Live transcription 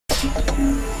Hey,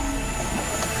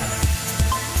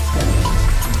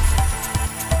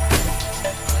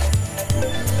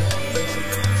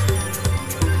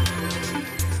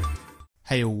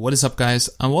 what is up guys,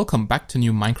 and welcome back to a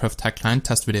new Minecraft hack client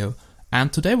test video.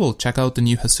 And today we'll check out the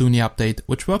new Huzuni update,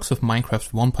 which works with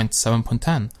Minecraft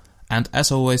 1.7.10. And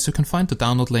as always, you can find the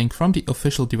download link from the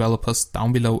official developers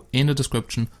down below in the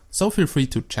description, so feel free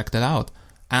to check that out.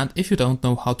 And if you don't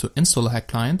know how to install a hack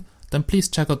client, then please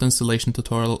check out the installation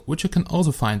tutorial, which you can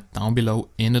also find down below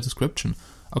in the description.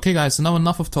 Okay guys, so now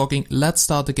enough of talking, let's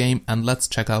start the game and let's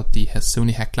check out the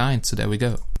Huzuni hack client, so there we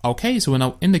go. Okay, so we're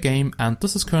now in the game and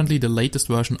this is currently the latest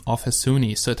version of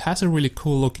Huzuni, so it has a really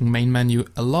cool looking main menu,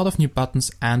 a lot of new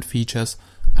buttons and features.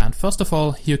 And first of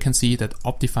all, here you can see that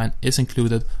Optifine is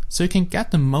included, so you can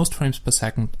get the most frames per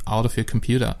second out of your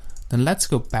computer. Then let's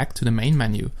go back to the main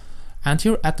menu. And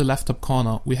here at the left top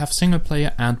corner, we have single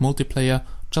player and multiplayer,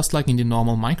 just like in the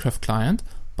normal Minecraft client,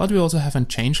 but we also have a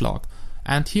changelog.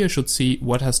 And here you should see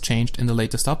what has changed in the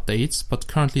latest updates, but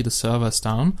currently the server is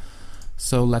down.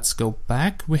 So let's go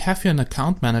back. We have here an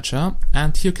account manager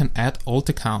and here you can add old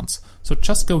accounts. So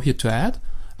just go here to add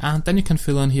and then you can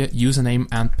fill in here username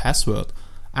and password.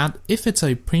 And if it's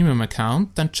a premium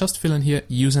account, then just fill in here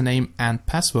username and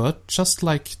password, just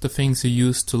like the things you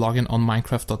use to log in on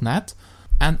Minecraft.net.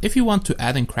 And if you want to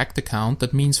add a cracked account,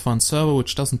 that means for a server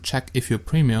which doesn't check if you're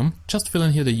premium, just fill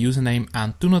in here the username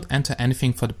and do not enter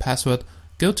anything for the password,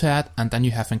 go to add and then you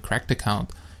have a cracked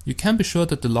account. You can be sure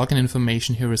that the login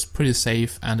information here is pretty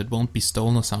safe and it won't be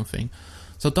stolen or something.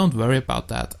 So don't worry about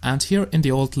that. And here in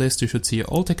the old list you should see your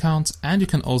old accounts and you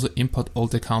can also import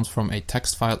old accounts from a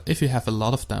text file if you have a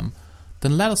lot of them.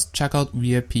 Then let us check out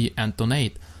VIP and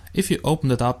donate. If you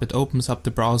open it opens up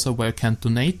the browser where you can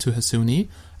donate to Huzuni,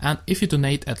 and if you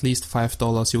donate at least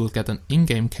 $5 you will get an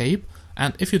in-game cape,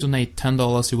 and if you donate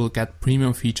 $10 you will get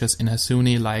premium features in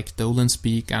Huzuni like Dolan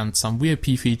Speak and some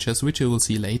VIP features which you will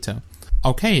see later.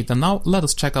 Okay, then now let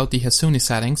us check out the Huzuni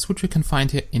settings, which we can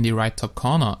find here in the right top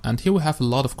corner. And here we have a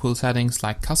lot of cool settings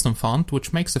like custom font,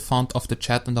 which makes the font of the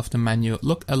chat and of the menu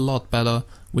look a lot better.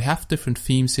 We have different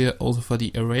themes here also for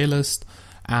the array list,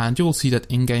 and you will see that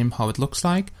in-game how it looks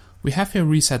like. We have here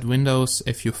reset windows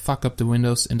if you fuck up the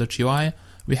windows in the GUI.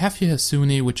 We have here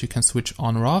Huzuni, which you can switch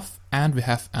on or off, and we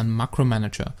have a macro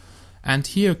manager. And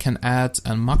here you can add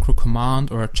a macro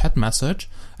command or a chat message,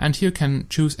 and here you can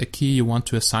choose a key you want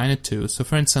to assign it to. So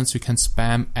for instance, you can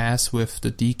spam S with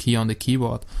the D key on the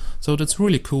keyboard. So that's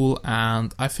really cool,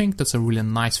 and I think that's a really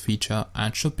nice feature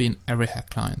and should be in every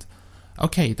hack client.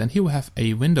 Okay, then here we have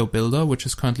a window builder, which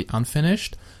is currently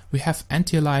unfinished. We have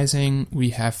anti-aliasing,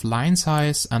 we have line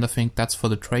size, and I think that's for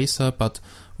the tracer, but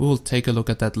we will take a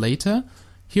look at that later.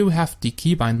 Here we have the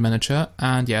keybind manager,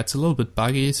 and yeah, it's a little bit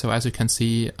buggy, so as you can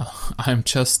see, I'm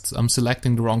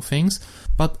selecting the wrong things,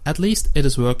 but at least it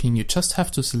is working. You just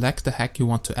have to select the hack you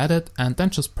want to edit, and then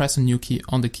just press a new key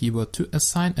on the keyboard to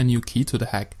assign a new key to the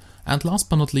hack. And last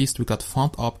but not least, we got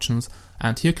font options,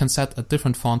 and here you can set a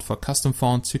different font for custom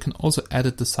fonts. You can also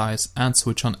edit the size and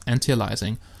switch on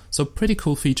anti-aliasing. So pretty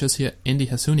cool features here in the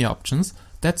Huzuni options.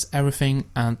 That's everything,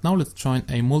 and now let's join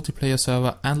a multiplayer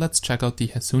server and let's check out the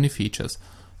Huzuni features.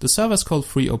 The server is called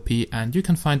FreeOP and you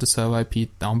can find the server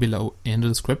IP down below in the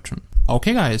description.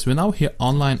 Okay guys, we're now here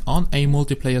online on a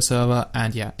multiplayer server,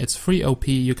 and yeah, it's FreeOP.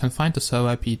 You can find the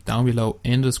server IP down below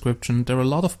in the description. There are a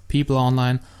lot of people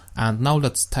online, and now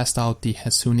let's test out the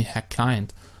Huzuni hack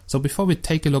client. So before we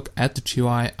take a look at the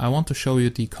GUI, I want to show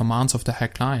you the commands of the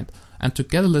hack client. And to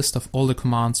get a list of all the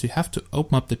commands, you have to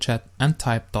open up the chat and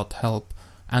type .help.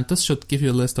 And this should give you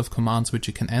a list of commands which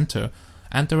you can enter.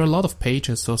 And there are a lot of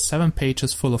pages, so 7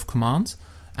 pages full of commands.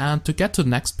 And to get to the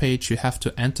next page, you have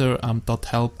to enter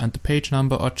 .help and the page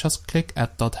number, or just click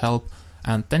at .help,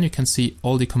 and then you can see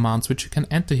all the commands which you can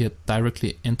enter here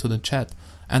directly into the chat.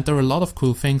 And there are a lot of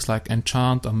cool things like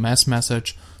enchant or mass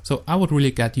message, so I would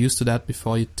really get used to that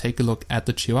before you take a look at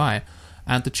the GUI.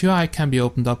 And the GUI can be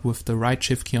opened up with the right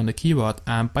shift key on the keyboard,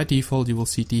 and by default you will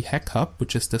see the hack hub,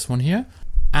 which is this one here.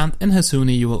 And in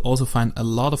Huzuni you will also find a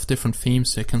lot of different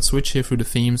themes, so you can switch here through the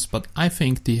themes, but I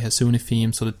think the Huzuni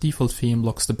theme, so the default theme,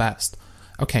 looks the best.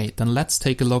 Okay, then let's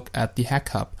take a look at the hack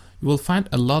hub. You will find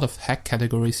a lot of hack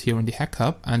categories here in the hack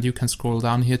hub, and you can scroll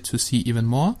down here to see even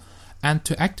more. And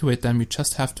to activate them you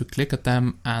just have to click at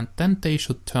them, and then they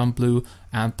should turn blue,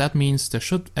 and that means there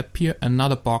should appear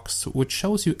another box which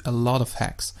shows you a lot of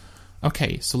hacks.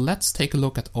 Okay, so let's take a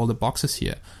look at all the boxes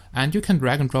here. And you can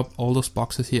drag and drop all those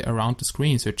boxes here around the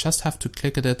screen, so you just have to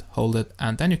click at it, hold it,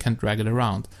 and then you can drag it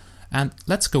around. And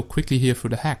let's go quickly here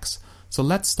through the hacks. So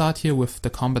let's start here with the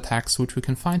Kombat X, which we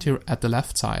can find here at the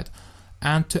left side.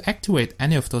 And to activate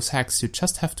any of those hacks, you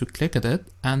just have to click at it,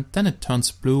 and then it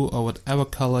turns blue or whatever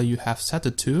color you have set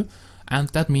it to, and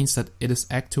that means that it is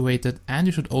activated. And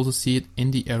you should also see it in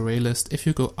the array list if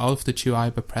you go out of the GUI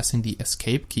by pressing the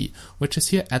escape key, which is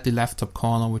here at the left top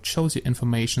corner, which shows you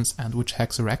informations and which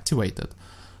hacks are activated.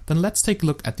 Then let's take a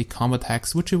look at the combat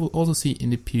hacks, which you will also see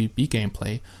in the PvP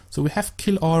gameplay. So we have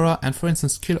Kill Aura, and for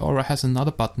instance Kill Aura has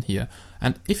another button here,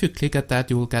 and if you click at that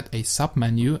you will get a sub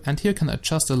menu, and here you can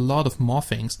adjust a lot of more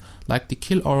things like the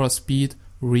Kill Aura speed,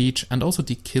 reach, and also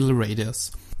the kill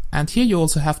radius. And here you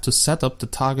also have to set up the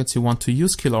targets you want to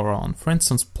use Kill Aura on, for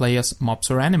instance players, mobs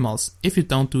or animals. If you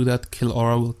don't do that, Kill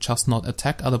Aura will just not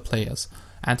attack other players.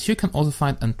 And here you can also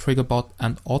find a trigger bot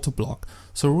and auto block.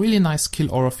 So really nice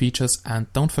Kill Aura features,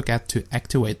 and don't forget to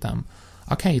activate them.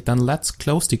 Okay, then let's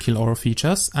close the Kill Aura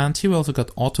features, and here we also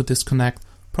got auto disconnect,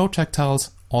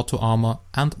 projectiles, auto armor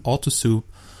and auto soup.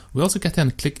 We also get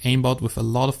a click aimbot with a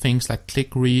lot of things like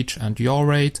click reach and yaw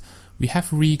rate. We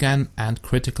have regen and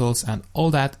criticals, and all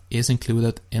that is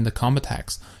included in the combat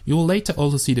hacks. You will later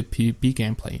also see the PvP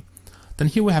gameplay. Then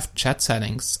here we have chat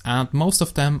settings, and most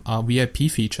of them are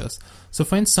VIP features. So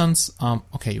for instance,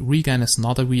 regen is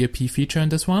not a VIP feature in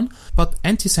this one, but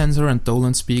anti-sensor and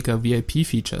Dolan speak are VIP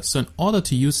features. So in order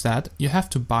to use that, you have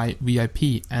to buy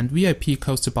VIP, and VIP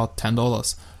costs about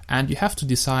 $10. And you have to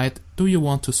decide, do you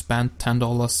want to spend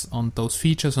 $10 on those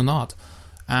features or not?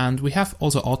 And we have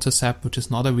also auto-sap, which is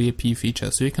not a VIP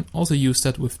feature, so you can also use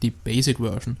that with the basic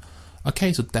version.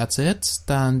 Okay, so that's it.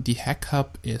 Then the hack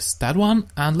hub is that one,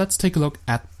 and let's take a look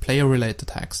at player related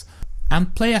hacks.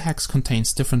 And player hacks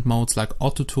contains different modes like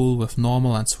auto tool with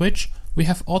normal and switch. We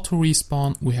have auto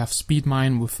respawn, we have speed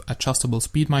mine with adjustable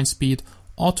speed mine speed,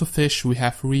 auto fish, we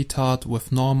have retard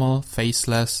with normal,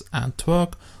 faceless and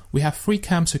twerk. We have free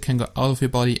cam, so you can go out of your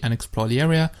body and explore the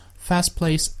area, fast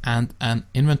place, and an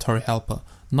inventory helper.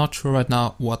 Not sure right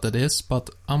now what that is, but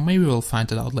maybe we'll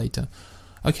find it out later.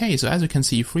 Okay, so as you can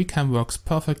see, free cam works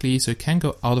perfectly, so you can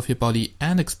go out of your body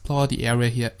and explore the area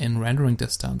here in rendering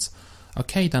distance.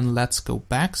 Okay, then let's go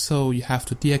back. So you have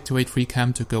to deactivate free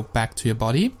cam to go back to your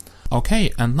body.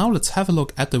 Okay, and now let's have a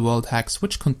look at the world hacks,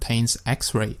 which contains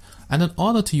X-ray. And in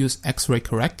order to use X-ray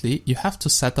correctly, you have to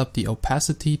set up the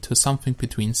opacity to something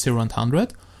between 0 and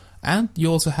 100. And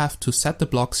you also have to set the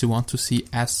blocks you want to see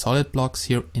as solid blocks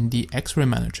here in the X-ray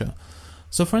manager.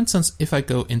 So for instance, if I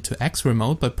go into X-ray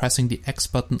mode by pressing the X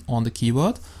button on the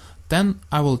keyboard, then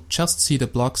I will just see the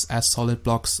blocks as solid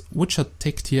blocks, which are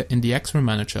ticked here in the X-ray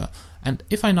manager. And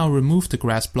if I now remove the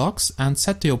grass blocks and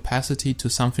set the opacity to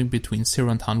something between 0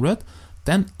 and 100,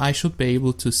 then I should be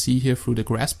able to see here through the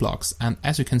grass blocks, and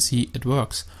as you can see, it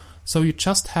works. So you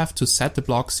just have to set the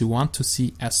blocks you want to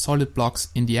see as solid blocks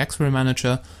in the X-ray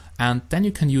manager, and then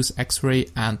you can use X-ray,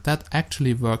 and that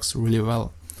actually works really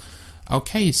well.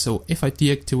 Okay, so if I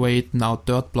deactivate now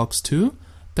dirt blocks too,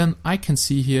 then I can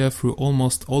see here through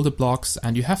almost all the blocks,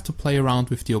 and you have to play around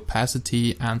with the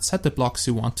opacity and set the blocks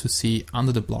you want to see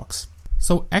under the blocks.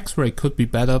 So X-ray could be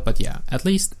better, but yeah, at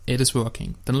least it is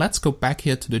working. Then let's go back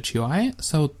here to the GUI.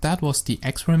 So that was the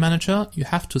X-ray manager. You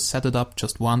have to set it up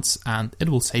just once and it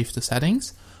will save the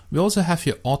settings. We also have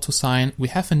here auto sign. We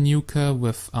have a nuker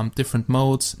with different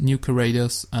modes, nuker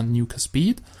radius and nuker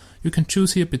speed. You can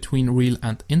choose here between real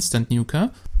and instant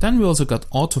nuker. Then we also got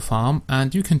auto farm,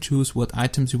 and you can choose what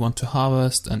items you want to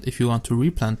harvest and if you want to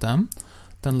replant them.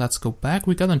 Then let's go back.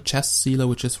 We got a chest sealer,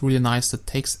 which is really nice, that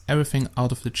takes everything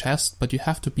out of the chest, but you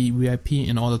have to be VIP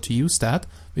in order to use that.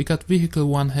 We got vehicle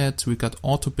one hit, we got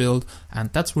auto build,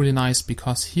 and that's really nice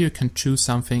because here you can choose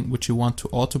something which you want to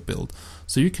auto build.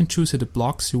 So you can choose here the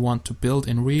blocks you want to build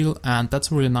in real, and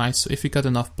that's really nice. So if you got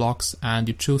enough blocks and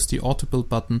you choose the auto build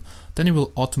button, then it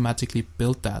will automatically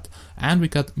build that. And we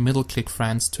got middle click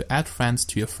friends to add friends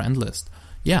to your friend list.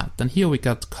 Yeah, then here we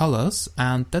got colors,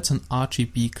 and that's an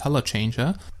RGB color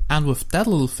changer. And with that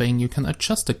little thing, you can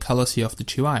adjust the colors here of the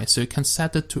GUI. So you can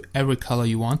set it to every color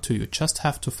you want to. You just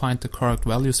have to find the correct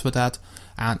values for that.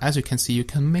 And as you can see, you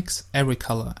can mix every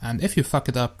color. And if you fuck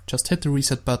it up, just hit the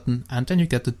reset button and then you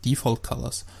get the default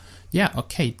colors. Yeah,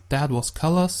 okay, that was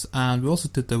colors. And we also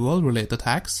did the world related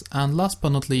hacks. And last but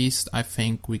not least, I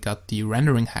think we got the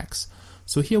rendering hacks.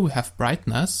 So here we have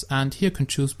brightness, and here you can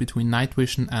choose between night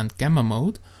vision and gamma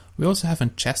mode. We also have a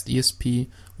chest ESP,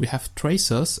 we have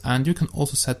tracers, and you can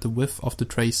also set the width of the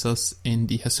tracers in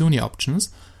the Huzuni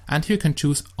options. And here you can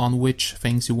choose on which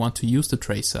things you want to use the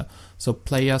tracer, so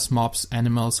players, mobs,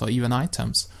 animals, or even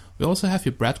items. We also have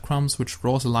your breadcrumbs, which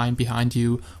draws a line behind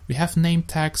you. We have name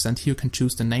tags, and here you can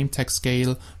choose the name tag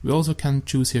scale. We also can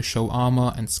choose here show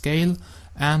armor and scale.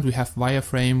 And we have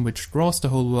wireframe, which draws the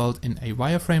whole world in a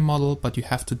wireframe model, but you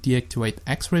have to deactivate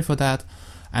X-ray for that.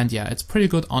 And yeah, it's pretty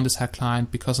good on this hack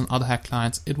client, because on other hack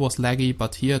clients it was laggy,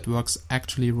 but here it works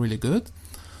actually really good.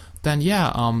 Then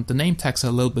yeah, the name tags are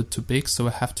a little bit too big, so I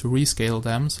have to rescale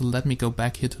them. So let me go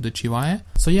back here to the GUI.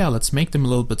 So yeah, let's make them a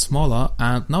little bit smaller,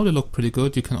 and now they look pretty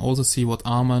good. You can also see what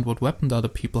armor and what weapon the other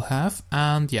people have.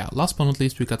 And yeah, last but not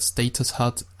least, we got status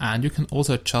HUD, and you can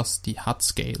also adjust the HUD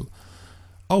scale.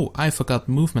 Oh, I forgot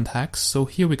movement hacks. So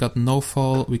here we got no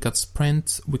fall, we got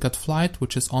sprint, we got flight,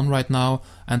 which is on right now,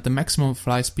 and the maximum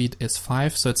fly speed is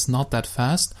 5, so it's not that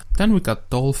fast. Then we got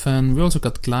dolphin, we also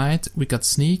got glide, we got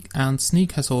sneak, and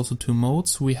sneak has also 2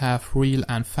 modes. We have real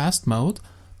and fast mode.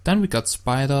 Then we got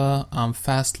spider,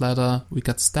 fast ladder, we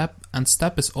got step, and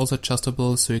step is also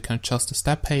adjustable, so you can adjust the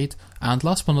step height. And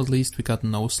last but not least, we got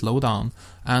no slowdown.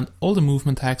 And all the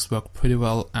movement hacks work pretty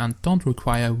well and don't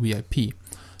require VIP.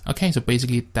 Okay, so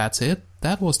basically that's it.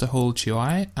 That was the whole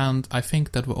GUI, and I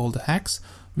think that were all the hacks.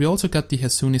 We also got the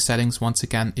Huzuni settings once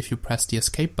again if you press the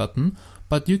escape button,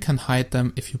 but you can hide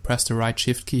them if you press the right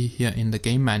shift key here in the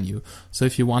game menu. So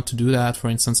if you want to do that, for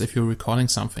instance, if you're recording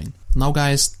something. Now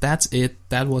guys, that's it.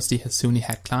 That was the Huzuni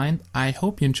hack client. I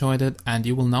hope you enjoyed it, and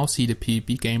you will now see the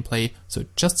PvP gameplay. So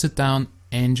just sit down,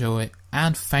 enjoy,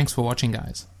 and thanks for watching,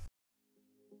 guys.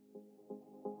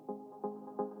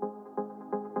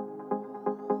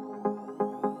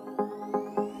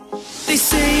 They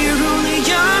say you're only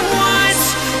young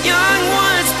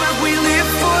once, but we live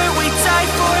for it, we die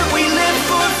for it, we live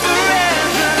for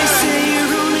forever. They say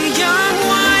you're only young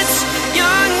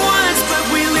once, but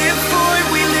we live for it,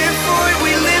 we live for it,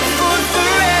 we live for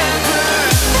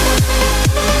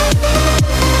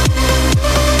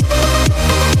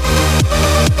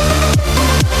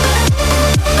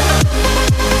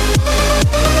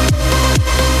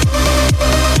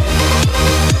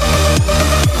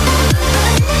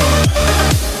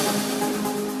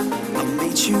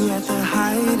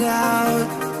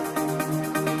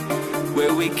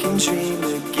where we can dream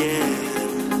again.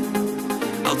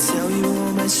 I'll tell you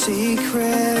all my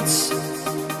secrets,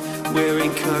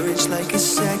 wearing courage like a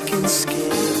second skin.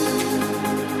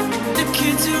 The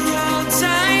kids are all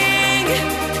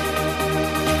dying.